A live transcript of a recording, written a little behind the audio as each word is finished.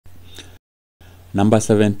Number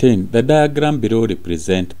 17. The diagram below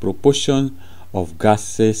represents proportion of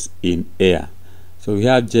gases in air. So we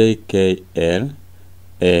have J, K, L,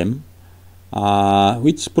 M.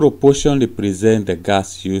 Which proportion represent the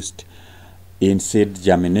gas used in seed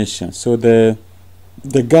germination? So the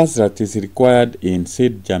gas that is required in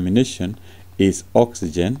seed germination is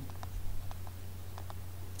oxygen.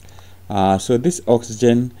 So this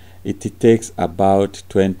oxygen, it takes about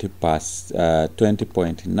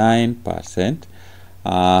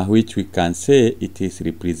 20.9%, which we can say it is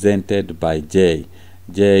represented by J.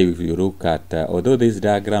 J, if you look at, although this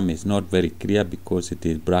diagram is not very clear because it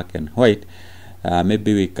is black and white,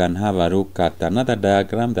 maybe we can have a look at another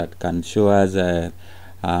diagram that can show us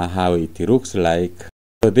how it looks like.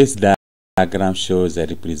 So this diagram shows a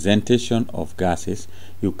representation of gases.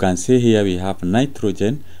 You can see here we have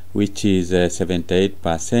nitrogen, which is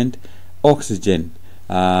 78%, oxygen,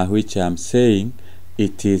 which I'm saying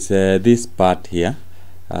it is this part here.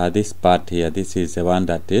 This is the one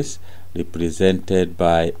that is represented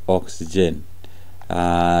by oxygen.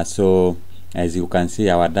 So as you can see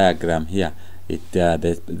our diagram here,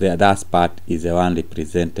 that part is the one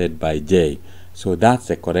represented by J. So that's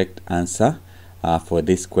the correct answer for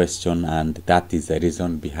this question, and that is the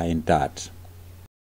reason behind that.